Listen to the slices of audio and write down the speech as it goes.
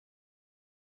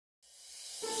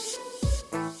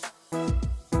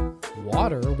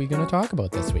water are we going to talk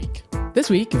about this week? This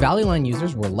week, Valley Line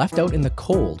users were left out in the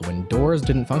cold when doors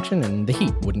didn't function and the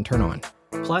heat wouldn't turn on.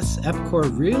 Plus,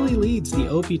 EPCOR really leads the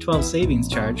OP12 savings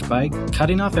charge by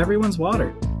cutting off everyone's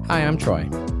water. Hi, I'm Troy.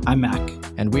 I'm Mac.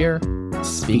 And we're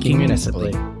Speaking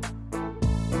Municipally.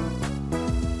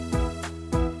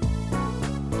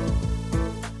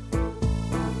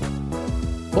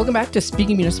 Welcome back to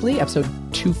Speaking Municipally, episode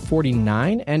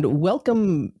 249, and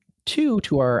welcome to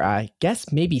our, I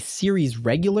guess, maybe series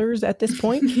regulars at this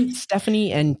point.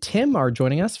 Stephanie and Tim are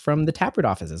joining us from the Taproot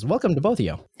offices. Welcome to both of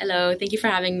you. Hello, thank you for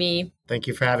having me. Thank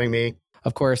you for having me.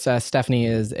 Of course, Stephanie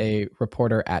is a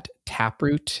reporter at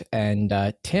Taproot, and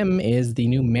Tim is the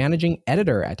new managing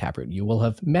editor at Taproot. You will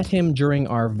have met him during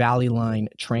our Valley Line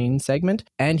train segment,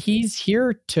 and he's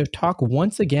here to talk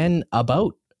once again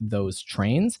about those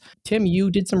trains. Tim, you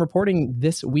did some reporting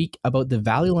this week about the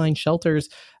Valley Line shelters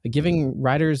giving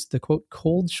riders the, quote,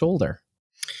 cold shoulder.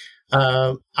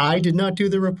 I did not do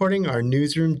the reporting. Our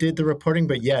newsroom did the reporting.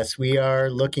 But yes, we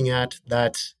are looking at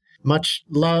that much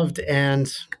loved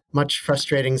and much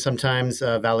frustrating sometimes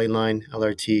Valley Line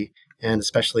LRT, and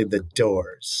especially the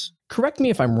doors. Correct me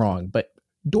if I'm wrong, but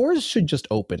doors should just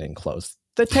open and close.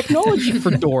 The technology for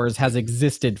doors has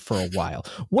existed for a while.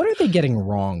 What are they getting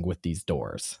wrong with these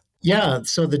doors? Yeah,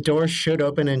 so the doors should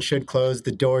open and should close.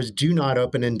 The doors do not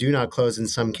open and do not close in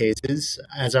some cases.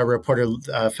 As our reporter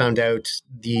found out,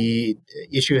 the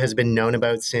issue has been known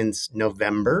about since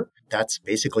November. That's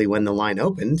basically when the line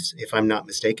opened, if I'm not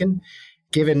mistaken.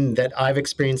 Given that I've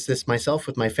experienced this myself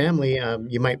with my family,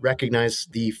 you might recognize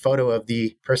the photo of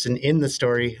the person in the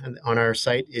story on our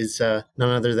site is none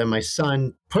other than my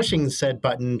son pushing said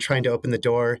button, trying to open the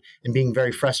door and being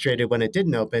very frustrated when it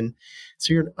didn't open.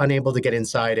 So you're unable to get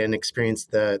inside and experience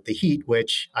the heat,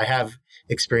 which I have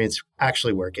experienced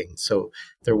actually working. So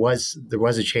there was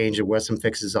a change. There was some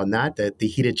fixes on that the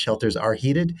heated shelters are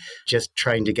heated. Just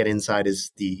trying to get inside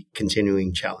is the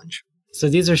continuing challenge. So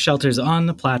these are shelters on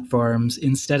the platforms.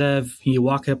 Instead of you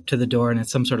walk up to the door and it's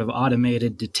some sort of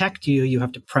automated detect you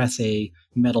have to press a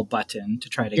metal button to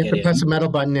try to get in. You have to press a metal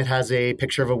button. It has a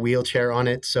picture of a wheelchair on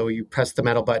it. So you press the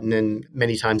metal button and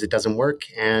many times it doesn't work.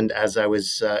 And as I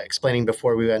was explaining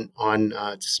before we went on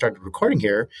to start recording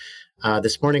here,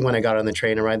 this morning when I got on the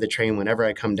train, I ride the train whenever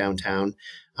I come downtown,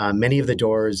 many of the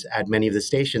doors at many of the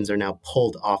stations are now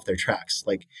pulled off their tracks,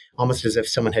 like almost as if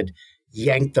someone had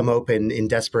yanked them open in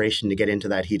desperation to get into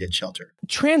that heated shelter.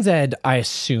 TransEd, I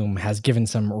assume, has given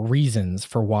some reasons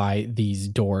for why these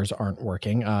doors aren't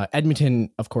working. Edmonton,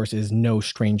 of course, is no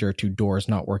stranger to doors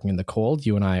not working in the cold.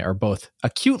 You and I are both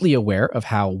acutely aware of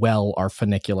how well our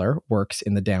funicular works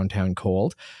in the downtown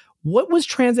cold. What was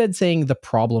TransEd saying the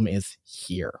problem is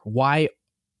here? Why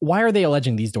are they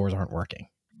alleging these doors aren't working?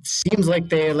 Seems like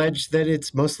they allege that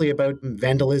it's mostly about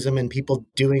vandalism and people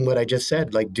doing what I just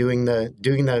said, like doing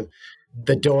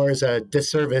the doors a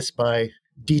disservice by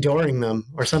de-dooring them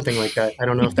or something like that. I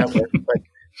don't know if that works, but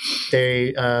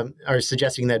they are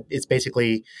suggesting that it's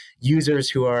basically users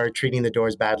who are treating the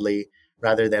doors badly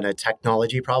rather than a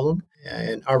technology problem.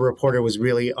 And our reporter was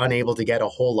really unable to get a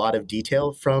whole lot of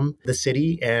detail from the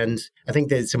city. And I think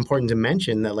that it's important to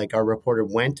mention that like our reporter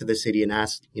went to the city and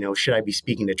asked, should I be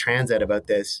speaking to TransEd about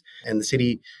this? And the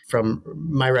city, from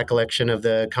my recollection of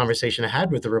the conversation I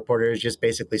had with the reporter, just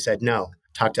basically said, no,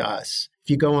 talk to us. If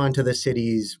you go onto the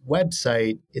city's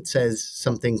website, it says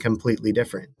something completely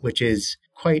different, which is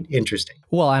quite interesting.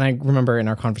 Well, and I remember in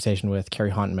our conversation with Carrie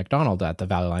Haunton McDonald at the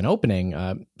Valley Line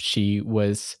opening, she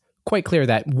was quite clear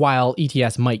that while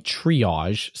ETS might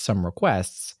triage some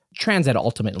requests, TransEd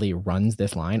ultimately runs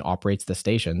this line, operates the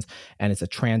stations, and it's a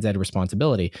TransEd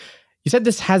responsibility. You said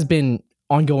this has been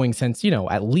ongoing since,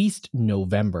 at least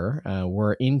November.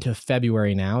 We're into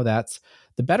February now. That's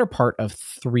the better part of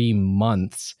 3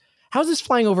 months. How's this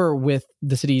flying over with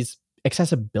the city's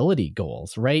accessibility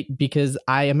goals, right? Because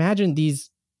I imagine these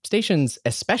stations,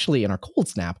 especially in our cold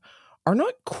snap, are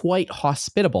not quite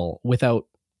hospitable without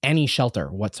any shelter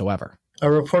whatsoever.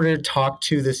 A reporter talked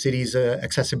to the city's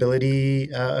accessibility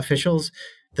officials.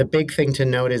 The big thing to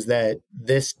note is that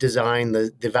this design,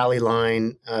 the Valley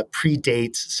Line,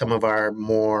 predates some of our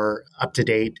more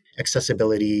up-to-date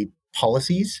accessibility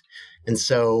policies. And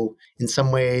so in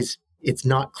some ways, it's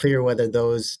not clear whether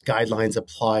those guidelines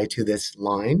apply to this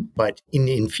line, but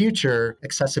in future,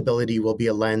 accessibility will be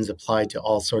a lens applied to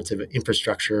all sorts of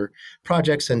infrastructure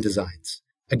projects and designs.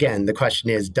 Again, the question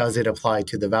is, does it apply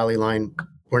to the Valley Line?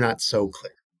 We're not so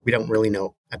clear. We don't really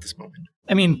know at this moment.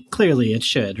 I mean, clearly it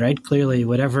should, right? Clearly,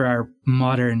 whatever our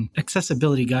modern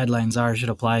accessibility guidelines are should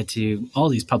apply to all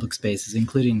these public spaces,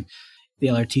 including the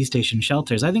LRT station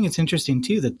shelters. I think it's interesting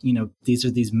too that, these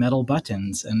are these metal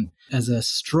buttons. And as a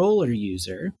stroller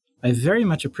user, I very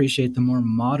much appreciate the more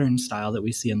modern style that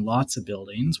we see in lots of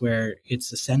buildings where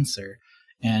it's a sensor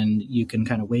and you can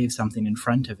kind of wave something in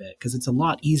front of it, because it's a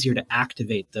lot easier to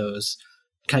activate those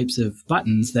types of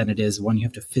buttons than it is one you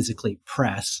have to physically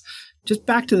press. Just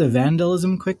back to the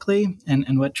vandalism quickly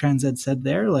and what Transed said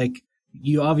there, like,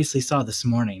 you obviously saw this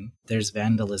morning, there's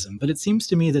vandalism, but it seems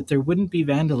to me that there wouldn't be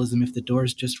vandalism if the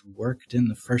doors just worked in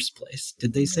the first place.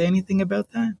 Did they say anything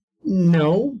about that?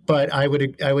 No, but I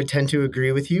would tend to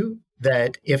agree with you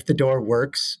that if the door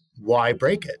works, why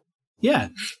break it? Yeah,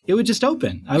 it would just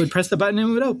open. I would press the button and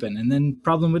it would open, and then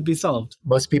problem would be solved.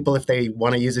 Most people, if they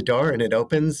want to use a door and it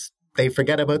opens, they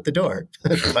forget about the door.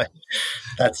 But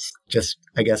that's just,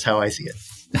 I guess, how I see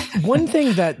it. One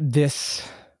thing that this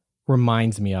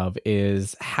reminds me of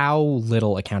is how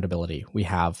little accountability we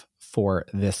have for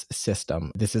this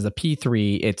system. This is a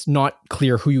P3. It's not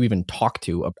clear who you even talk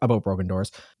to about broken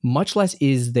doors, much less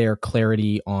is there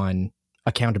clarity on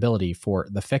accountability for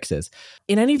the fixes.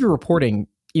 In any of your reporting,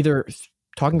 either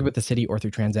talking about the city or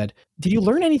through Transed, did you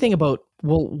learn anything about,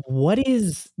 what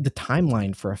is the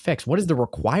timeline for a fix? What is the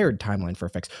required timeline for a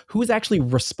fix? Who is actually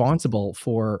responsible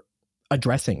for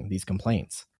addressing these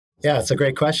complaints? Yeah, it's a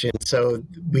great question. So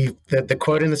the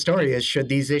quote in the story is, should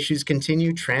these issues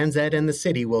continue, Transed and the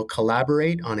city will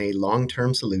collaborate on a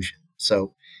long-term solution.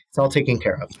 So it's all taken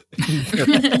care of.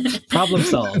 Problem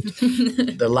solved.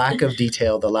 The lack of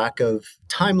detail, the lack of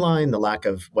timeline, the lack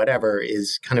of whatever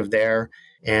is kind of there.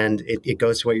 And it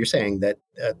goes to what you're saying, that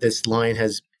this line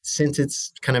has, since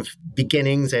its kind of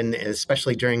beginnings, and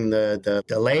especially during the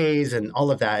delays and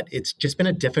all of that, it's just been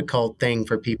a difficult thing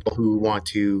for people who want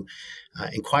to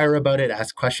inquire about it,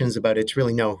 ask questions about it, to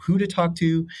really know who to talk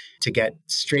to get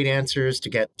straight answers, to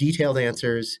get detailed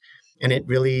answers. And it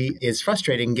really is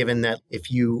frustrating, given that if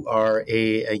you are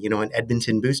an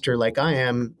Edmonton booster like I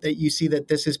am, that you see that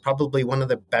this is probably one of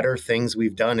the better things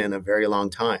we've done in a very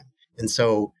long time. And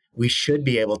so we should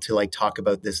be able to talk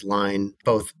about this line,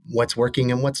 both what's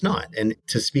working and what's not. And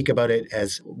to speak about it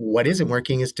as what isn't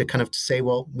working is to kind of say,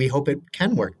 well, we hope it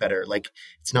can work better.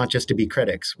 It's not just to be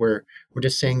critics. We're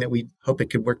just saying that we hope it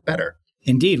could work better.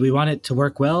 Indeed, we want it to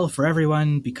work well for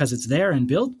everyone because it's there and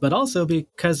built, but also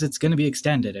because it's going to be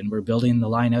extended and we're building the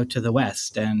line out to the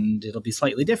west and it'll be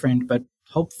slightly different, but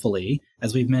hopefully,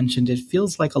 as we've mentioned, it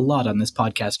feels like a lot on this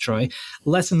podcast, Troy.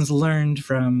 Lessons learned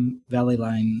from Valley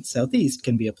Line Southeast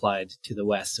can be applied to the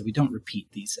west, so we don't repeat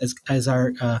these. As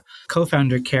our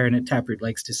co-founder Karen at Taproot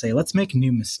likes to say, let's make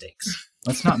new mistakes.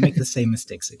 Let's not make the same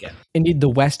mistakes again. Indeed, the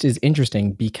West is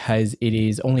interesting because it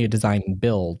is only a design and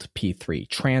build P3.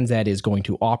 Transed is going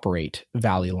to operate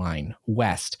Valley Line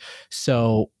West.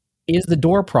 So is the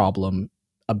door problem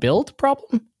a build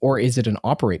problem, or is it an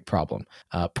operate problem?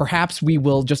 Perhaps we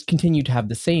will just continue to have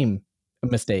the same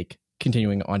mistake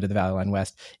continuing onto the Valley Line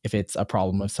West if it's a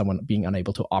problem of someone being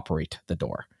unable to operate the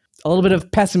door. A little bit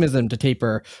of pessimism to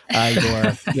taper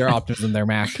your optimism there,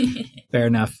 Mac. Fair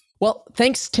enough. Well,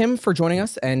 thanks, Tim, for joining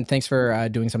us, and thanks for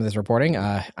doing some of this reporting.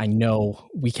 I know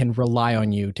we can rely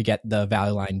on you to get the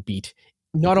Valley Line beat,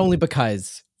 not only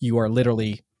because you are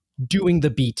literally doing the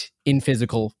beat in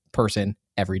physical person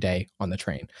every day on the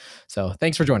train. So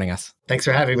thanks for joining us. Thanks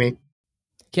for having me.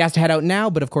 He has to head out now,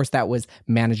 but of course that was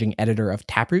managing editor of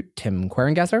Taproot, Tim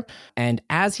Querengasser. And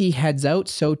as he heads out,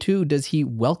 so too does he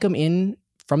welcome in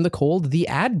from the cold, The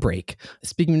Ad Break.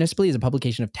 Speaking Municipally is a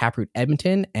publication of Taproot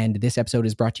Edmonton, and this episode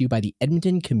is brought to you by the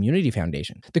Edmonton Community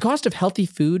Foundation. The cost of healthy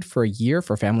food for a year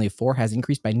for a family of 4 has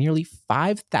increased by nearly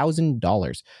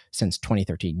 $5,000 since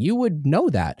 2013. You would know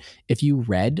that if you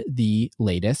read the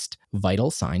latest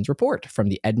Vital Signs report from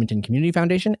the Edmonton Community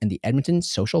Foundation and the Edmonton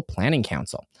Social Planning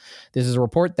Council. This is a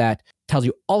report that tells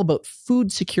you all about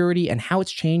food security and how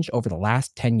it's changed over the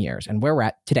last 10 years and where we're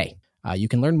at today. You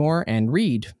can learn more and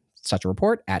read such a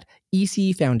report at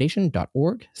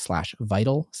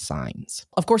ecfoundation.org/vital signs.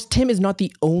 Of course, Tim is not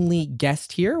the only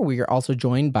guest here. We are also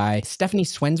joined by Stephanie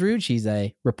Swensrud. She's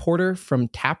a reporter from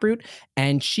Taproot,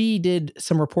 and she did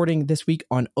some reporting this week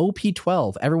on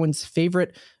OP12, everyone's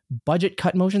favorite budget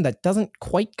cut motion that doesn't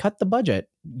quite cut the budget,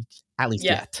 at least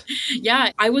yet.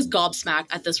 Yeah, I was gobsmacked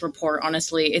at this report,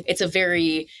 honestly. It's a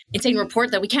very insane report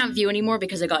that we can't view anymore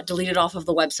because it got deleted off of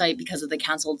the website because of the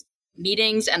canceled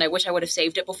meetings, and I wish I would have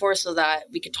saved it before so that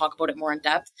we could talk about it more in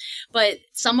depth. But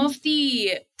some of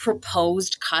the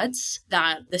proposed cuts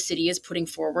that the city is putting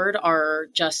forward are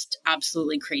just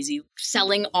absolutely crazy.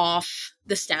 Selling off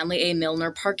the Stanley A.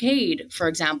 Milner Parkade, for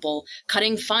example,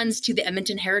 cutting funds to the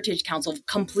Edmonton Heritage Council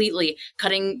completely,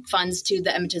 cutting funds to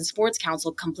the Edmonton Sports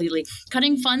Council completely,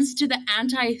 cutting funds to the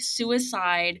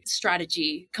anti-suicide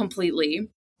strategy completely.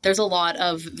 There's a lot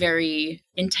of very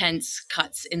intense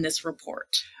cuts in this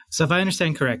report. So if I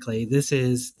understand correctly, this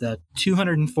is the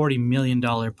 $240 million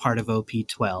part of OP12.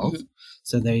 Mm-hmm.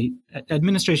 So the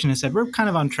administration has said, we're kind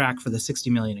of on track for the $60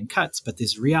 million in cuts, but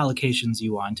these reallocations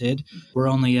you wanted, we're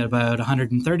only at about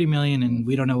 $130 million and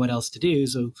we don't know what else to do.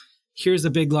 So here's a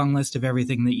big long list of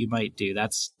everything that you might do.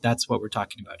 That's what we're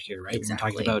talking about here, right? Exactly.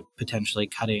 We're talking about potentially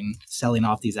selling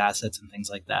off these assets and things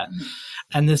like that. Mm-hmm.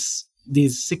 And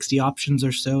these 60 options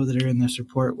or so that are in this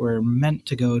report were meant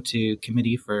to go to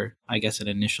committee for, I guess, an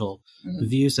initial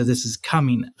review. So this is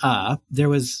coming up. There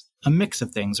was a mix of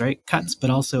things, right? Cuts,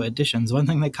 but also additions. One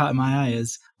thing that caught my eye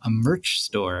is a merch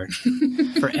store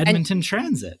for Edmonton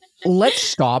Transit. Let's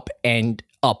stop and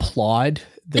applaud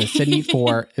the city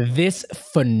for this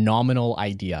phenomenal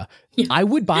idea. Yeah. I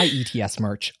would buy ETS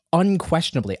merch,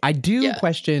 unquestionably. I do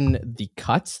question the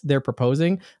cuts they're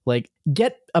proposing. Like,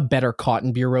 get a better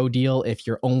Cotton Bureau deal if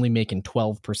you're only making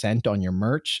 12% on your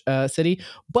merch, city.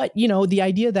 But, the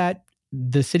idea that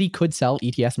the city could sell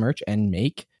ETS merch and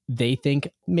make, they think,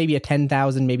 maybe a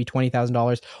 $10,000, maybe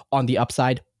 $20,000 on the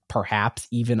upside, perhaps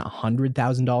even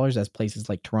 $100,000 as places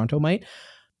like Toronto might.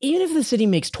 Even if the city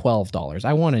makes $12,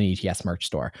 I want an ETS merch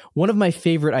store. One of my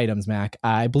favorite items, Mac,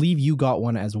 I believe you got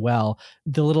one as well,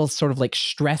 the little sort of like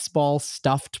stress ball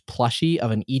stuffed plushie of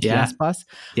an ETS bus.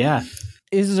 Yeah.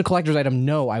 Is this a collector's item?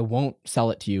 No, I won't sell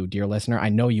it to you, dear listener. I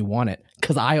know you want it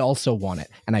because I also want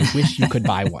it, and I wish you could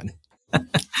buy one.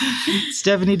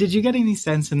 Stephanie, did you get any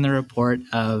sense in the report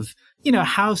of,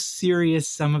 how serious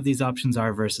some of these options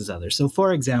are versus others? So,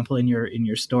 for example, in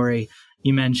your story,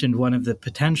 you mentioned one of the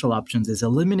potential options is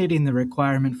eliminating the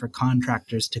requirement for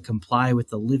contractors to comply with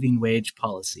the living wage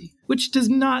policy, which does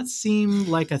not seem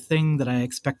like a thing that I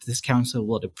expect this council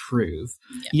will approve,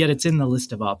 yet it's in the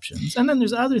list of options. And then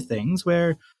there's other things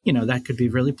where, that could be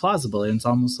really plausible. And it's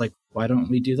almost like, why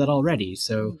don't we do that already?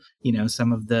 So,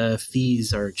 some of the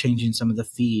fees or changing some of the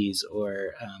fees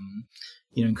or,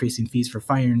 increasing fees for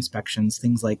fire inspections,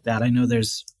 things like that. I know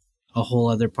there's a whole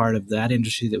other part of that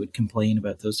industry that would complain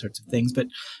about those sorts of things. But,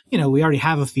 we already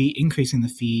have a fee. Increasing the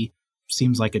fee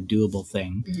seems like a doable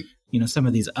thing. Mm-hmm. Some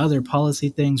of these other policy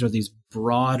things or these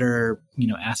broader,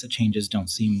 asset changes don't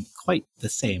seem quite the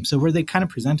same. So were they kind of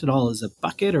presented all as a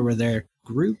bucket or were there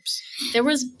groups? There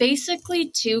was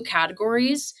basically two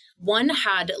categories. One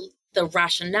had the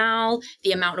rationale,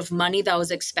 the amount of money that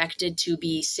was expected to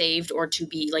be saved or to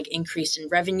be increased in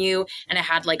revenue. And it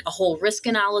had a whole risk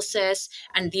analysis.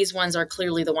 And these ones are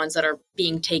clearly the ones that are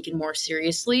being taken more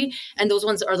seriously. And those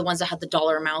ones are the ones that had the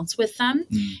dollar amounts with them.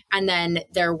 And then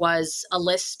there was a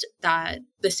list that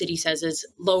the city says is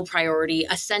low priority,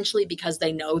 essentially because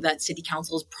they know that city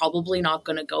council is probably not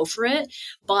going to go for it.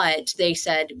 But they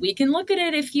said, we can look at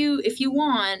it if you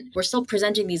want. We're still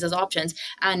presenting these as options.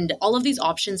 And all of these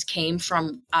options came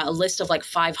from a list of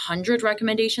 500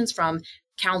 recommendations from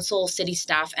council, city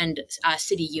staff, and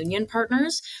city union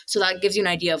partners. So that gives you an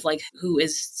idea of who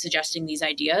is suggesting these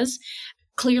ideas.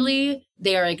 Clearly,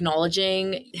 they are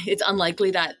acknowledging it's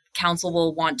unlikely that council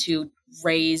will want to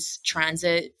raise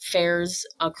transit fares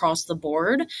across the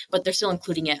board, but they're still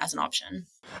including it as an option.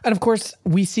 And of course,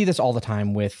 we see this all the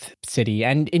time with city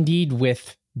and indeed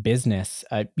with business.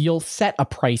 You'll set a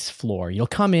price floor. You'll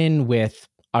come in with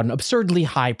an absurdly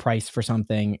high price for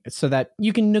something so that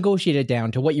you can negotiate it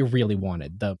down to what you really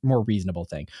wanted, the more reasonable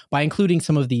thing. By including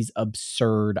some of these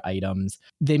absurd items,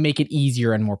 they make it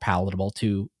easier and more palatable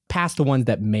to past the ones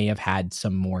that may have had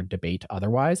some more debate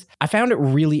otherwise. I found it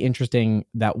really interesting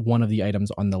that one of the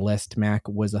items on the list, Mac,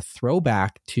 was a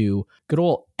throwback to good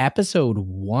old episode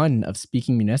 1 of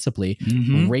Speaking Municipally,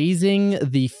 raising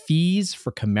the fees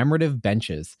for commemorative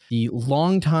benches. The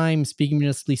longtime Speaking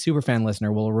Municipally superfan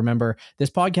listener will remember this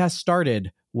podcast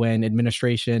started when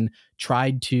administration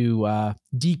tried to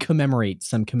decommemorate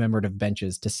some commemorative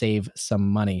benches to save some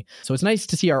money. So it's nice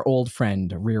to see our old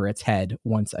friend rear its head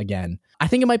once again. I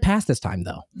think it might pass this time,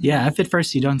 though. Yeah, if at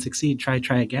first you don't succeed, try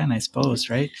again, I suppose,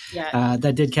 right? Yeah.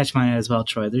 That did catch my eye as well,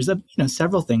 Troy. There's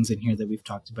several things in here that we've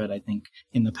talked about, I think,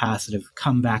 in the past that have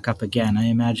come back up again. I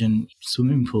imagine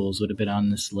swimming pools would have been on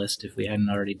this list if we hadn't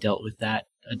already dealt with that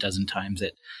a dozen times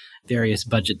various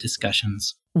budget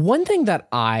discussions. One thing that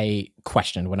I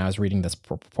questioned when I was reading this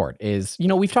report is,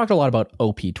 we've talked a lot about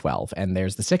OP12, and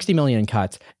there's the 60 million in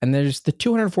cuts, and there's the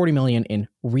 240 million in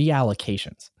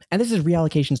reallocations. And this is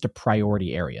reallocations to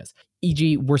priority areas.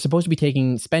 E.g., we're supposed to be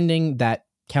taking spending that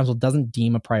council doesn't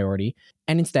deem a priority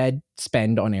and instead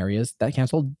spend on areas that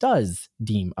council does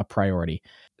deem a priority.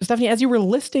 Stephanie, as you were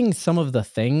listing some of the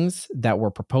things that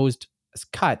were proposed as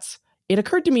cuts, it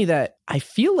occurred to me that I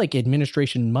feel like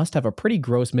administration must have a pretty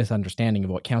gross misunderstanding of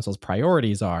what council's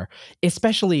priorities are,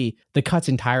 especially the cuts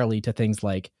entirely to things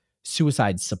like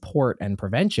suicide support and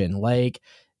prevention. Like,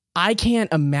 I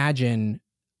can't imagine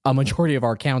a majority of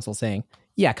our council saying,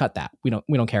 yeah, cut that. We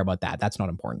don't care about that. That's not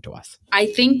important to us. I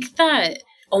think that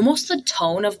almost the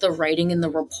tone of the writing in the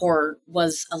report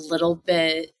was a little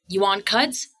bit, you want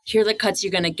cuts? Here are the cuts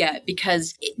you're going to get,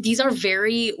 because these are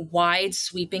very wide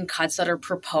sweeping cuts that are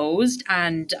proposed,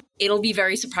 and it'll be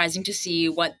very surprising to see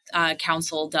what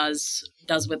council does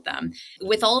with them.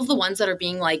 With all of the ones that are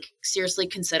being seriously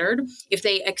considered, if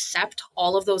they accept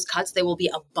all of those cuts, they will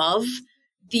be above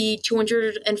the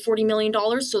 $240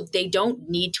 million. So they don't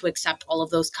need to accept all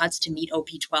of those cuts to meet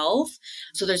OP12.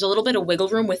 So there's a little bit of wiggle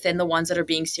room within the ones that are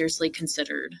being seriously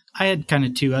considered. I had kind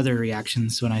of two other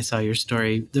reactions when I saw your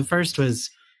story. The first was,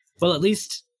 well, at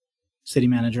least City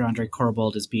Manager Andre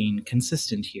Corbould is being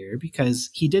consistent here, because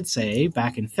he did say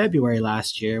back in February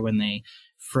last year, when they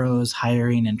froze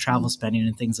hiring and travel spending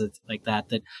and things like that,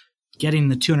 that getting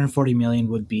the 240 million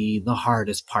would be the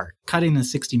hardest part. Cutting the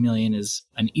 60 million is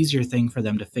an easier thing for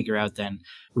them to figure out than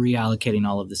reallocating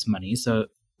all of this money. So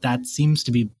that seems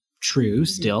to be true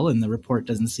still, and the report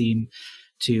doesn't seem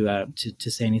to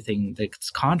say anything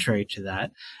that's contrary to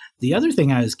that. The other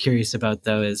thing I was curious about,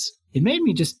 though, is it made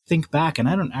me just think back, and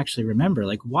I don't actually remember,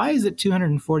 why is it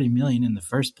 240 million in the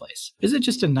first place? Is it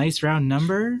just a nice round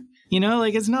number?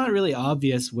 It's not really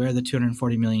obvious where the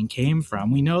 240 million came from.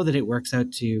 We know that it works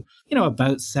out to,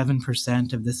 about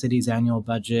 7% of the city's annual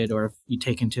budget, or if you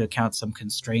take into account some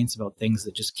constraints about things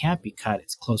that just can't be cut,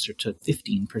 it's closer to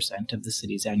 15% of the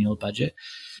city's annual budget.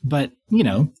 But,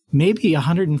 maybe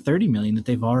 130 million that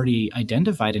they've already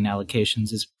identified in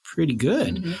allocations is pretty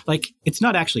good. Mm-hmm. It's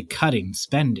not actually cutting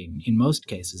spending in most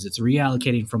cases. It's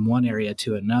reallocating from one area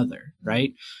to another,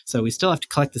 right? So we still have to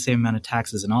collect the same amount of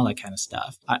taxes and all that kind of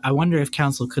stuff. I wonder if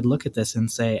council could look at this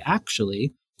and say,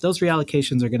 actually, those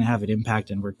reallocations are going to have an impact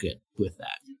and we're good with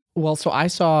that. Well, so I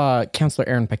saw Councillor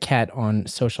Aaron Paquette on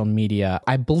social media.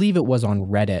 I believe it was on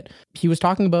Reddit. He was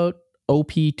talking about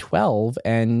OP12,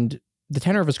 and the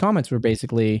tenor of his comments were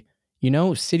basically,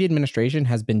 city administration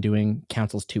has been doing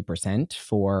council's 2%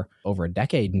 for over a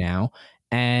decade now,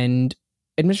 and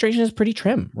administration is pretty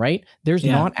trim, right? There's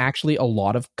not actually a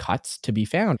lot of cuts to be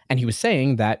found. And he was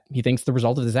saying that he thinks the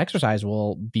result of this exercise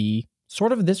will be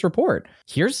sort of this report.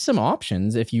 Here's some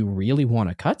options if you really want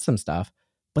to cut some stuff,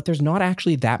 but there's not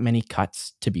actually that many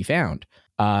cuts to be found.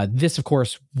 This, of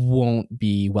course, won't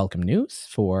be welcome news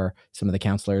for some of the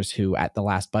councillors who at the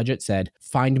last budget said,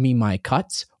 find me my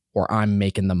cuts or I'm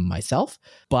making them myself.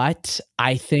 But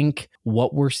I think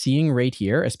what we're seeing right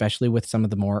here, especially with some of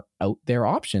the more out there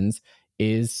options,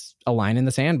 is a line in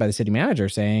the sand by the city manager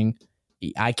saying,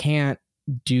 I can't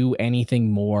do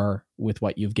anything more with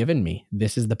what you've given me.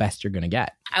 This is the best you're going to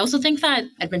get. I also think that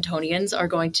Edmontonians are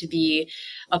going to be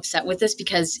upset with this,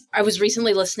 because I was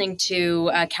recently listening to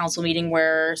a council meeting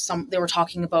where they were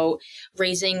talking about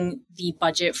raising the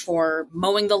budget for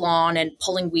mowing the lawn and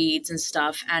pulling weeds and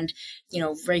stuff. And,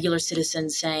 regular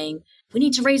citizens saying, we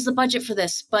need to raise the budget for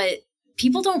this. But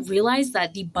people don't realize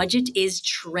that the budget is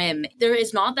trim. There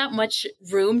is not that much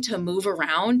room to move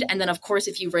around. And then, of course,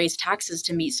 if you raise taxes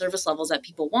to meet service levels that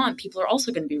people want, people are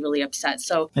also going to be really upset.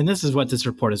 And this is what this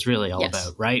report is really all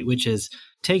about, right? Which is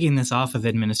taking this off of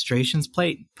administration's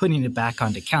plate, putting it back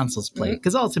onto council's plate,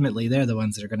 because ultimately they're the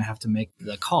ones that are going to have to make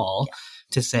the call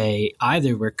to say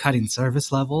either we're cutting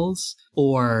service levels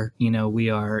or, we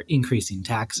are increasing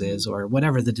taxes or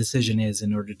whatever the decision is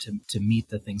in order to meet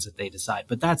the things that they decide.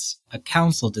 But that's a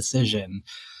council decision.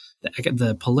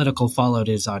 The political fallout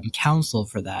is on council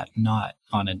for that, not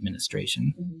on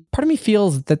administration. Part of me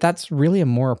feels that that's really a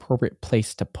more appropriate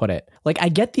place to put it. I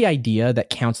get the idea that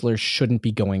councillors shouldn't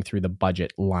be going through the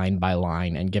budget line by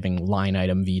line and giving line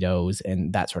item vetoes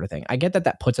and that sort of thing. I get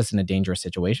that puts us in a dangerous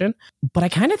situation, but I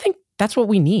kind of think that's what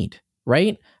we need,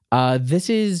 right? This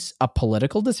is a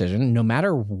political decision. No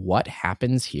matter what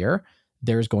happens here,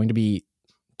 there's going to be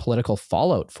political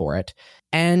fallout for it.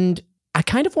 And I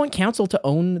kind of want council to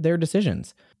own their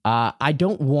decisions. I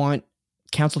don't want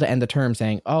council to end the term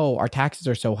saying, oh, our taxes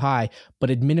are so high, but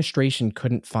administration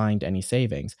couldn't find any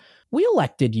savings. We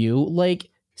elected you,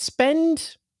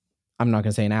 spend I'm not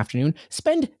going to say an afternoon,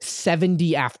 spend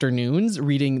 70 afternoons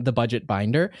reading the budget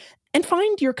binder and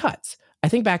find your cuts. I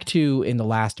think back to in the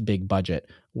last big budget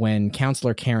when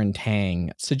Councillor Karen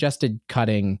Tang suggested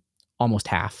cutting almost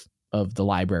half of the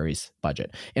library's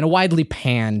budget in a widely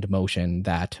panned motion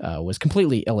that was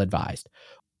completely ill-advised.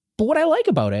 But what I like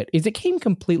about it is it came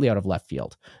completely out of left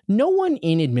field. No one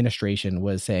in administration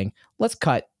was saying, let's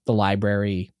cut the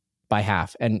library by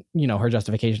half. And, her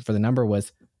justification for the number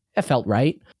was, it felt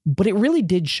right. But it really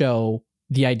did show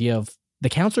the idea of the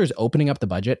councillors opening up the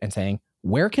budget and saying,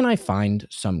 where can I find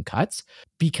some cuts?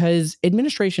 Because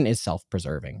administration is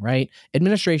self-preserving, right?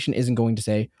 Administration isn't going to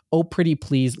say, oh, pretty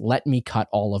please, let me cut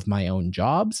all of my own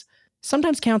jobs.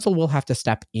 Sometimes council will have to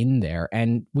step in there.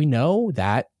 And we know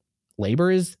that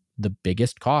labor is the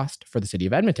biggest cost for the city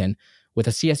of Edmonton, with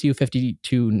a CSU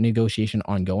 52 negotiation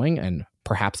ongoing and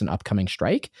perhaps an upcoming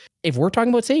strike. If we're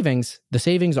talking about savings, the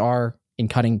savings are in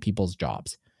cutting people's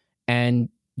jobs. And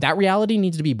that reality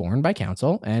needs to be borne by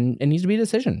council, and it needs to be a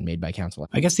decision made by council.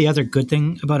 I guess the other good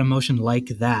thing about a motion like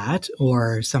that,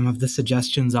 or some of the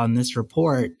suggestions on this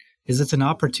report, is it's an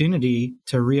opportunity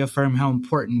to reaffirm how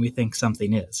important we think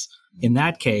something is. In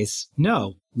that case,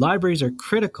 no, libraries are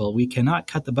critical. We cannot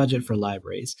cut the budget for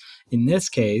libraries. In this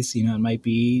case, it might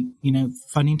be,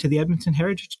 funding to the Edmonton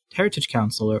Heritage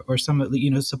Council or some,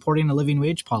 supporting a living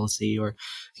wage policy or,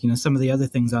 some of the other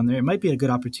things on there. It might be a good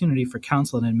opportunity for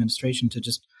council and administration to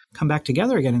just come back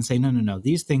together again and say, no,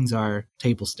 these things are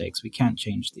table stakes. We can't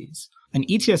change these. An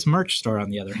ETS merch store, on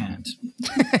the other hand.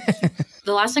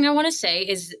 The last thing I want to say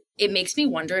is it makes me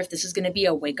wonder if this is going to be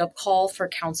a wake-up call for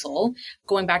council.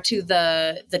 Going back to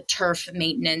the turf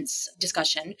maintenance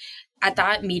discussion, at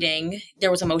that meeting, there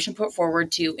was a motion put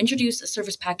forward to introduce a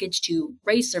service package to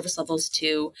raise service levels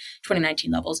to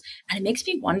 2019 levels. And it makes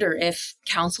me wonder if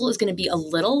council is going to be a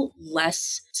little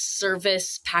less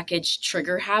service package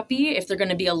trigger happy, if they're going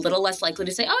to be a little less likely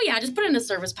to say, oh yeah, just put in a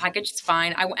service package, it's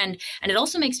fine. And it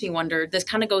also makes me wonder, this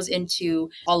kind of goes into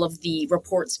all of the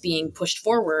reports being pushed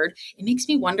forward. It makes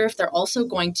me wonder if they're also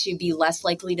going to be less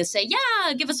likely to say,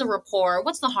 yeah, give us a report.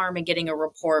 What's the harm in getting a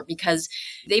report? Because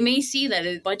they may see that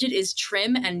a budget is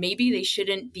trim and maybe they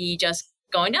shouldn't be just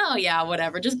going, oh yeah,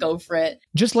 whatever, just go for it.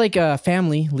 Just like a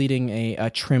family leading a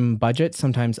trim budget,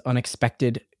 sometimes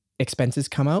unexpected expenses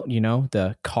come out.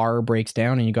 The car breaks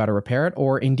down and you got to repair it,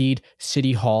 or indeed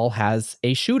City Hall has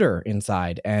a shooter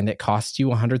inside and it costs you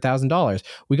 $100,000.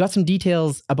 We got some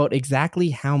details about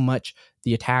exactly how much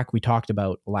the attack we talked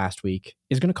about last week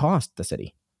is going to cost the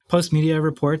city. Postmedia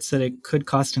reports that it could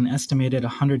cost an estimated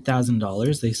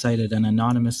 $100,000. They cited an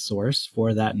anonymous source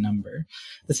for that number.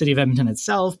 The city of Edmonton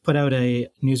itself put out a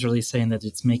news release saying that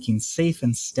it's making safe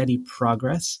and steady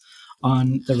progress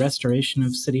on the restoration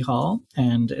of City Hall.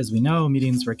 And as we know,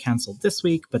 meetings were canceled this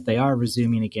week, but they are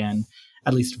resuming again,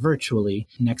 at least virtually,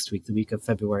 next week, the week of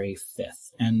February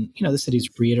 5th. And, the city's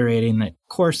reiterating that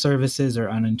core services are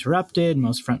uninterrupted.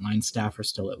 Most frontline staff are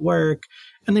still at work.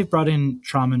 And they've brought in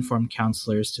trauma-informed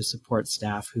counselors to support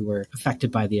staff who were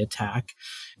affected by the attack.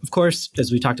 Of course,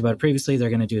 as we talked about previously, they're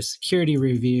going to do a security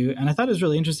review. And I thought it was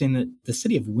really interesting that the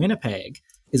city of Winnipeg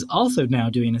is also now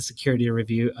doing a security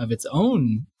review of its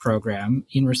own program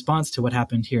in response to what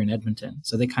happened here in Edmonton.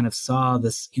 So they kind of saw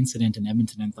this incident in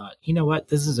Edmonton and thought, you know what,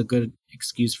 this is a good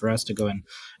excuse for us to go in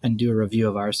and do a review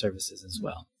of our services as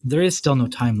well. There is still no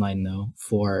timeline, though,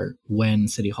 for when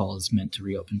City Hall is meant to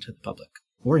reopen to the public,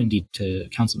 or indeed to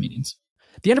council meetings.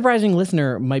 The enterprising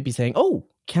listener might be saying, oh,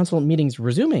 council meetings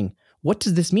resuming. What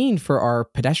does this mean for our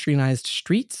pedestrianized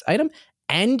streets item?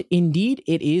 And indeed,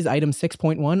 it is item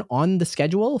 6.1 on the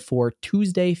schedule for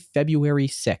Tuesday, February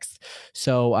 6th.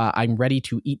 So I'm ready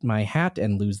to eat my hat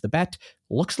and lose the bet.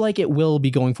 Looks like it will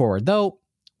be going forward, though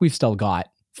we've still got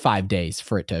 5 days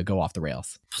for it to go off the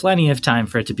rails. Plenty of time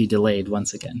for it to be delayed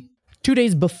once again. 2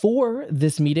 days before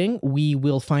this meeting, we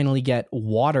will finally get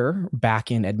water back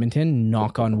in Edmonton,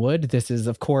 knock on wood. This is,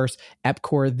 of course,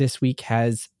 EPCOR this week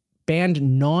has banned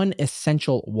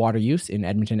non-essential water use in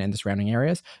Edmonton and the surrounding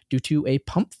areas due to a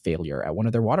pump failure at one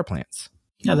of their water plants.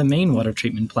 Yeah, the main water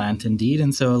treatment plant, indeed.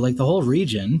 And so, the whole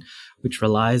region, which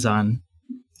relies on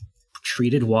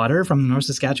treated water from the North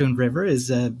Saskatchewan River, has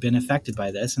been affected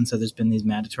by this. And so there's been these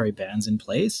mandatory bans in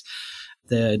place.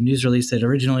 The news release that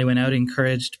originally went out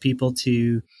encouraged people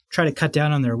to try to cut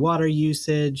down on their water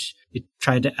usage. It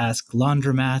tried to ask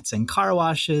laundromats and car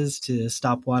washes to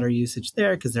stop water usage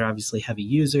there because they're obviously heavy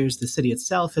users. The city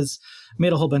itself has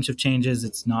made a whole bunch of changes.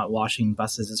 It's not washing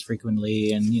buses as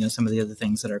frequently and, some of the other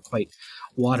things that are quite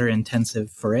water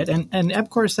intensive for it. And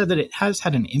EPCOR said that it has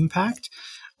had an impact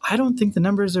I don't think the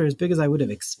numbers are as big as I would have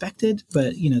expected,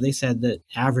 but they said that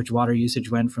average water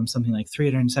usage went from something like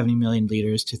 370 million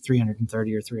liters to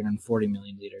 330 or 340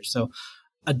 million liters. So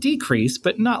a decrease,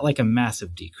 but not like a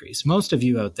massive decrease. Most of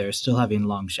you out there still having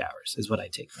long showers is what I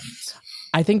take from this.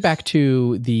 I think back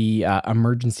to the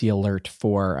emergency alert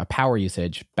for power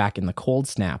usage back in the cold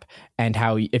snap, and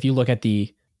how if you look at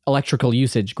the electrical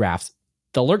usage graphs,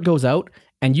 the alert goes out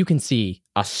and you can see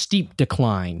a steep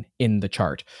decline in the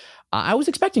chart. I was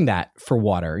expecting that for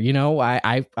water.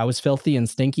 I was filthy and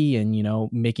stinky and,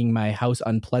 making my house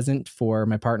unpleasant for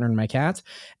my partner and my cats.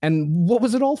 And what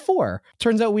was it all for?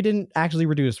 Turns out we didn't actually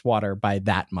reduce water by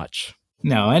that much.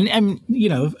 No, and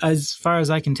as far as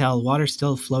I can tell, water's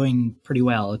still flowing pretty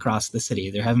well across the city.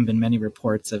 There haven't been many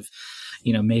reports of,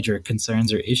 major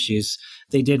concerns or issues.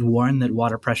 They did warn that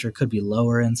water pressure could be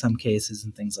lower in some cases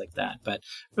and things like that. But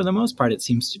for the most part, it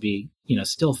seems to be,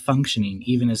 still functioning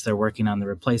even as they're working on the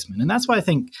replacement. And that's why I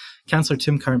think Councillor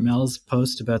Tim Cartmell's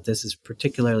post about this is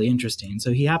particularly interesting.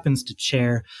 So he happens to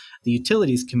chair the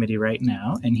Utilities Committee right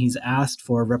now, and he's asked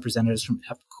for representatives from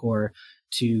EPCOR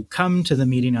to come to the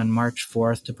meeting on March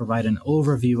 4th to provide an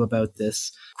overview about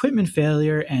this equipment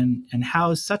failure and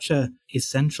how such a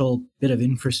essential bit of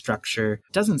infrastructure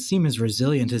doesn't seem as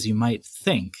resilient as you might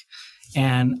think.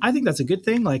 And I think that's a good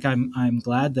thing. Like, I'm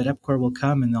glad that EPCOR will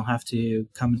come, and they'll have to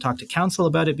come and talk to council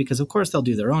about it, because of course they'll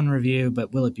do their own review,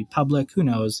 but will it be public? Who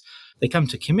knows? They come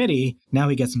to committee. Now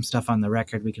we get some stuff on the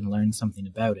record. We can learn something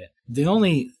about it. The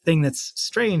only thing that's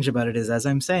strange about it is, as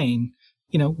I'm saying,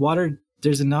 water,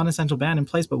 there's a non-essential ban in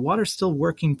place, but water's still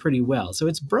working pretty well. So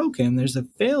it's broken. There's a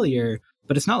failure,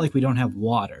 but it's not like we don't have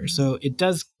water. So it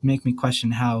does make me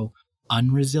question how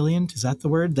unresilient, is that the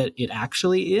word, that it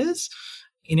actually is?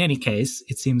 In any case,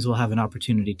 it seems we'll have an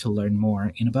opportunity to learn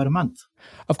more in about a month.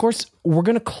 Of course, we're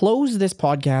going to close this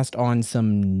podcast on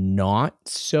some not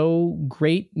so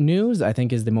great news, I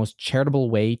think is the most charitable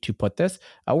way to put this.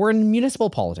 We're a municipal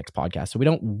politics podcast, so we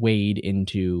don't wade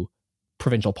into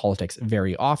provincial politics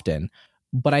very often.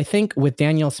 But I think with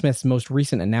Danielle Smith's most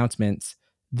recent announcements,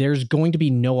 there's going to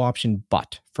be no option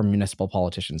but for municipal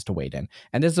politicians to wade in.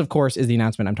 And this, of course, is the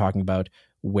announcement I'm talking about,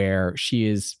 where she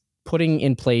is putting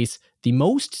in place the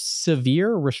most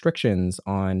severe restrictions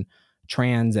on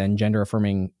trans and gender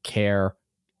affirming care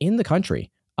in the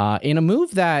country, in a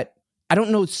move that I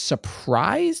don't know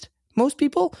surprised most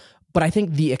people, but I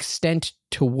think the extent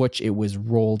to which it was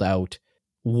rolled out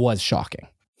was shocking.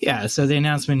 Yeah, so the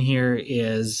announcement here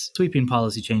is sweeping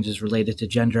policy changes related to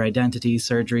gender identity,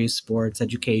 surgery, sports,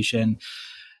 education.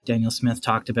 Danielle Smith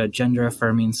talked about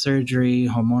gender-affirming surgery,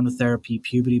 hormonal therapy,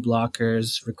 puberty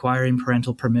blockers, requiring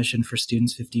parental permission for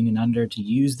students 15 and under to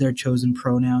use their chosen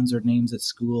pronouns or names at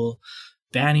school,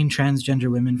 banning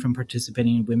transgender women from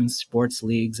participating in women's sports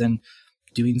leagues, and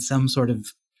doing some sort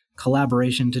of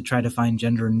collaboration to try to find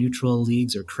gender-neutral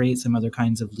leagues or create some other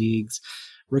kinds of leagues,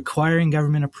 requiring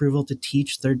government approval to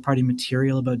teach third-party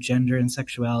material about gender and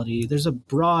sexuality. There's a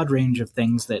broad range of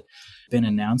things that have been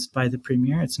announced by the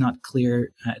Premier. It's not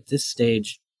clear at this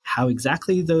stage how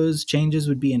exactly those changes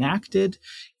would be enacted,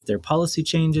 if they're policy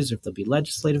changes, or if there'll be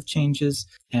legislative changes.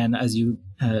 And as you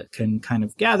can kind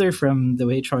of gather from the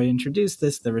way Troy introduced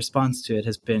this, the response to it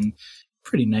has been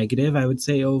pretty negative, I would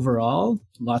say, overall.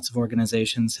 Lots of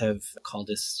organizations have called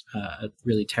this a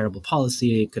really terrible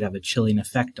policy. It could have a chilling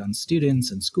effect on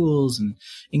students and schools and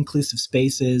inclusive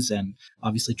spaces and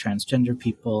obviously transgender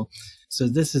people. So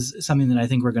this is something that I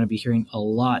think we're going to be hearing a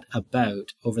lot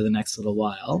about over the next little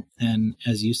while. And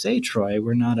as you say, Troy,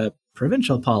 we're not a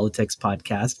provincial politics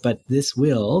podcast, but this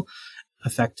will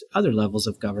affect other levels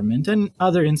of government and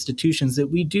other institutions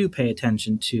that we do pay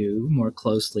attention to more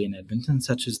closely in Edmonton,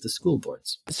 such as the school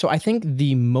boards. So I think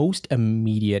the most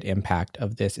immediate impact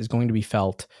of this is going to be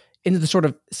felt in the sort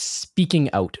of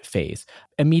speaking out phase.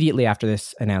 Immediately after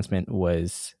this announcement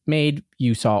was made,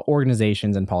 you saw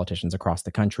organizations and politicians across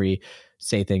the country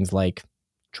say things like,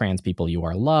 trans people, you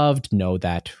are loved, know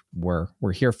that we're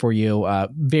here for you,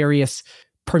 various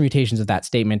permutations of that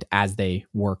statement as they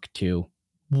work to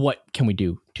what can we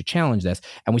do to challenge this?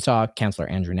 And we saw Councillor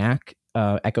Andrew Knack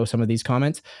echo some of these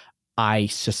comments. I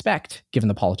suspect, given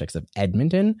the politics of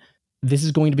Edmonton, this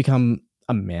is going to become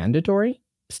a mandatory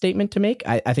statement to make.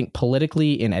 I think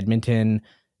politically in Edmonton,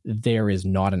 there is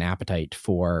not an appetite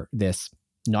for this,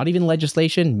 not even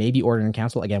legislation, maybe order in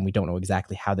council. Again, we don't know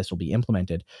exactly how this will be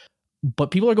implemented.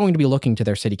 But people are going to be looking to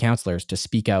their city councillors to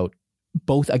speak out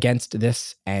both against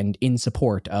this and in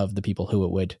support of the people who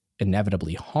it would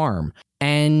inevitably harm.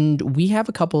 And we have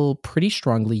a couple pretty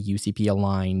strongly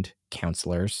UCP-aligned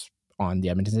councillors on the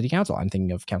Edmonton City Council. I'm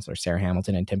thinking of Councillor Sarah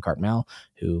Hamilton and Tim Cartmell,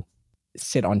 who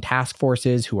sit on task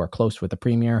forces, who are close with the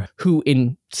premier, who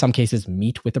in some cases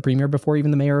meet with the premier before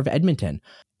even the mayor of Edmonton.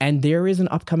 And there is an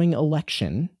upcoming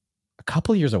election a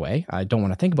couple years away. I don't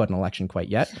want to think about an election quite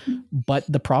yet, but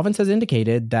the province has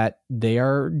indicated that they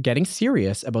are getting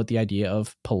serious about the idea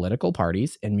of political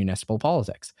parties in municipal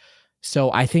politics.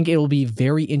 So I think it will be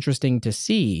very interesting to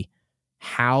see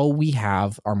how we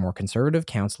have our more conservative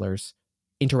councillors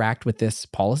interact with this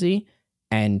policy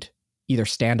and either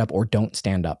stand up or don't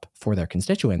stand up for their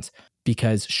constituents.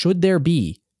 Because should there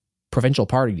be provincial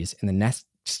parties in the next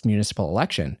municipal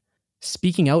election,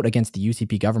 speaking out against the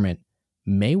UCP government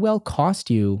may well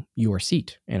cost you your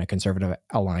seat in a conservative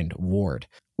aligned ward.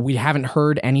 We haven't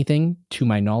heard anything, to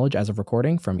my knowledge, as of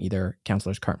recording, from either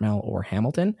Councillors Cartmel or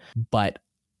Hamilton, but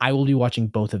I will be watching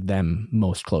both of them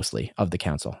most closely of the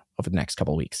council over the next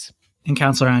couple of weeks. And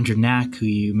Councillor Andrew Knack, who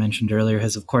you mentioned earlier,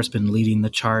 has of course been leading the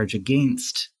charge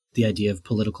against the idea of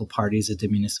political parties at the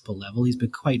municipal level. He's been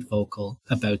quite vocal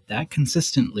about that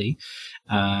consistently.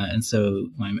 And so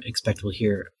I expect we'll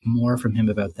hear more from him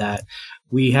about that.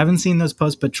 We haven't seen those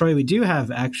posts, but Troy, we do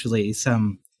have actually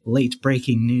some late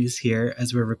breaking news here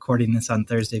as we're recording this on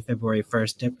Thursday, February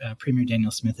 1st. Premier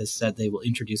Daniel Smith has said they will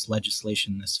introduce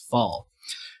legislation this fall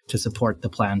to support the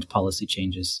planned policy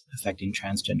changes affecting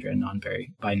transgender and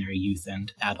non-binary youth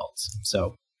and adults.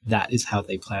 So that is how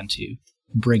they plan to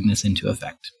bring this into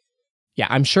effect. Yeah,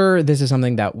 I'm sure this is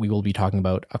something that we will be talking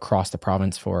about across the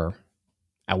province for,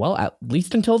 well, at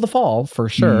least until the fall, for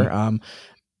sure.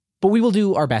 But we will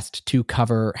do our best to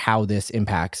cover how this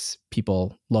impacts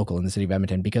people local in the city of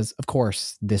Edmonton, because, of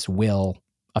course, this will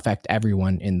affect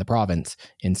everyone in the province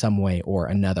in some way or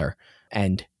another.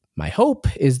 And my hope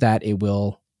is that it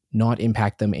will not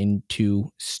impact them in too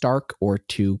stark or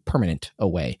too permanent a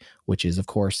way, which is, of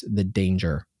course, the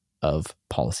danger of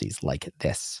policies like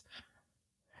this.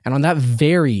 And on that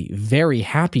very, very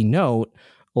happy note,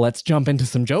 let's jump into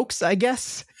some jokes, I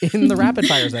guess, in the rapid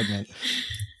fire segment.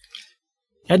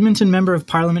 Edmonton Member of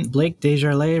Parliament Blake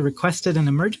Desjardins requested an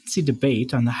emergency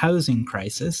debate on the housing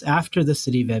crisis after the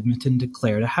City of Edmonton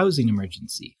declared a housing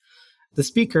emergency. The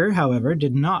Speaker, however,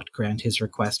 did not grant his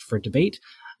request for debate,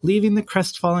 leaving the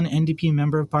crestfallen NDP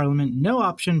Member of Parliament no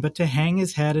option but to hang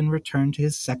his head and return to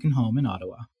his second home in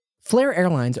Ottawa. Flair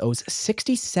Airlines owes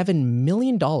 $67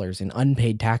 million in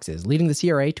unpaid taxes, leading the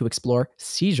CRA to explore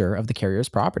seizure of the carrier's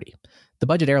property. The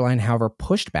budget airline, however,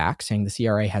 pushed back, saying the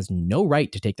CRA has no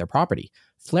right to take their property.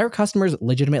 Flair customers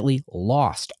legitimately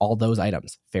lost all those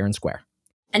items, fair and square.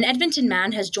 An Edmonton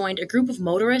man has joined a group of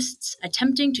motorists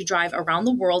attempting to drive around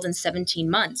the world in 17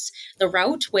 months. The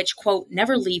route, which, quote,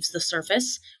 never leaves the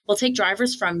surface, will take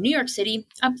drivers from New York City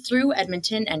up through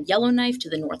Edmonton and Yellowknife to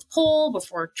the North Pole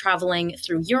before traveling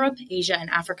through Europe, Asia, and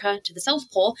Africa to the South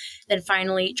Pole, then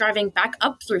finally driving back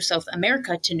up through South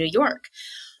America to New York.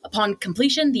 Upon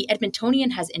completion, the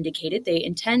Edmontonian has indicated they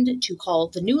intend to call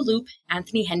the new loop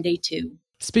Anthony Henday 2.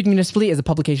 Speaking Municipally is a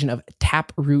publication of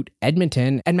Taproot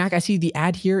Edmonton. And Mac, I see the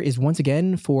ad here is once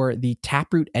again for the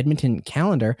Taproot Edmonton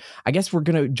calendar. I guess we're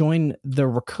going to join the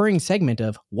recurring segment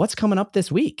of what's coming up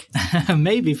this week.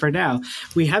 Maybe for now.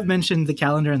 We have mentioned the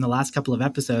calendar in the last couple of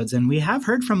episodes, and we have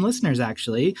heard from listeners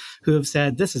actually who have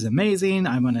said, this is amazing.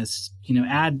 I want to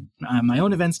add my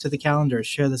own events to the calendar,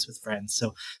 share this with friends.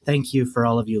 So thank you for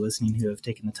all of you listening who have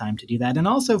taken the time to do that. And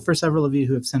also for several of you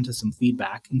who have sent us some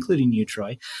feedback, including you,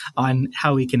 Troy, on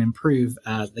how we can improve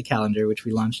the calendar, which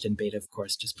we launched in beta, of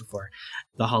course, just before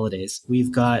the holidays.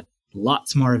 We've got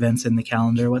lots more events in the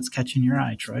calendar. What's catching your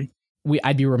eye, Troy?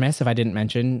 I'd be remiss if I didn't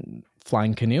mention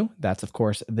Flying Canoe. That's, of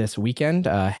course, this weekend.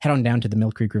 Head on down to the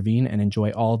Mill Creek Ravine and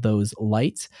enjoy all those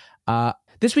lights.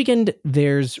 This weekend,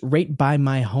 there's right by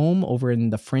my home over in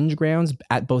the Fringe grounds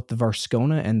at both the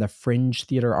Varscona and the Fringe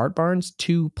Theatre Art Barns,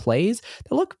 2 plays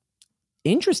that look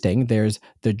interesting. There's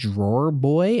The Drawer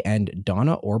Boy and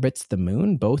Donna Orbits the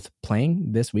Moon, both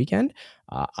playing this weekend.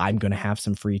 I'm going to have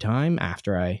some free time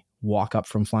after I walk up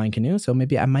from Flying Canoe, so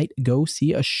maybe I might go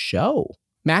see a show.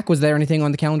 Mac, was there anything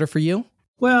on the calendar for you?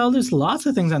 Well, there's lots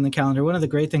of things on the calendar. One of the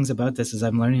great things about this is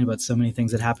I'm learning about so many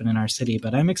things that happen in our city,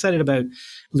 but I'm excited about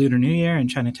Lunar New Year and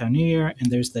Chinatown New Year,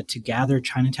 and there's the Together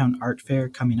Chinatown Art Fair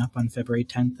coming up on February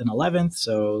 10th and 11th,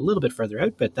 so a little bit further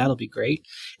out, but that'll be great.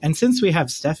 And since we have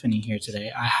Stephanie here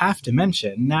today, I have to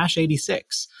mention Nash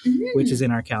 86, which is in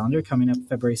our calendar coming up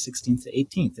February 16th to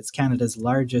 18th. It's Canada's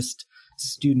largest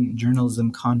student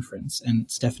journalism conference, and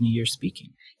Stephanie, you're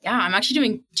speaking. Yeah, I'm actually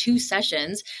doing 2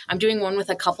 sessions. I'm doing one with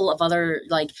a couple of other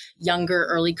younger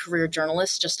early career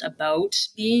journalists just about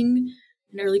being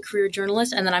an early career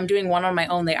journalist, and then I'm doing one on my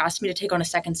own. They asked me to take on a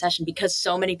second session because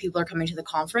so many people are coming to the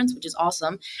conference, which is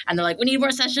awesome. And they're like, we need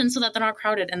more sessions so that they're not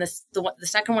crowded. And the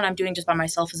second one I'm doing just by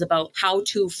myself is about how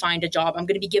to find a job. I'm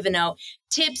going to be giving out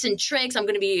tips and tricks. I'm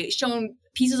going to be showing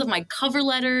pieces of my cover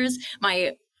letters,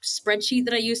 my spreadsheet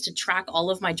that I use to track all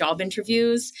of my job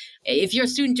interviews. If you're a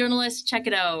student journalist, check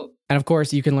it out. And of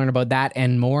course, you can learn about that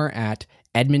and more at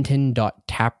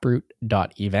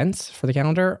edmonton.taproot.events for the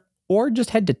calendar, or just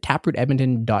head to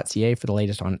taprootedmonton.ca for the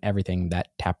latest on everything that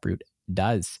Taproot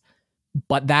does.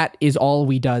 But that is all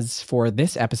we does for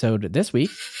this episode this week.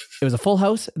 It was a full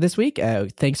house this week.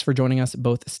 Thanks for joining us,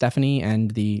 both Stephanie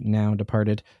and the now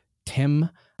departed Tim.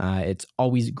 It's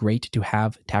always great to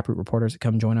have Taproot reporters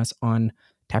come join us on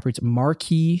Taproot's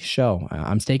marquee show.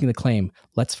 I'm staking the claim.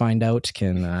 Let's find out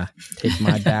can take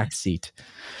my back seat.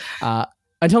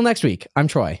 Until next week, I'm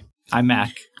Troy. I'm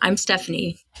Mac. I'm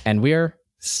Stephanie. And we're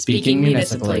Speaking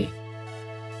Municipally.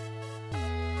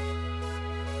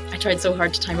 I tried so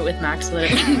hard to time it with Max so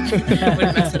that I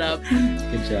wouldn't mess it up.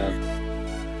 Good job.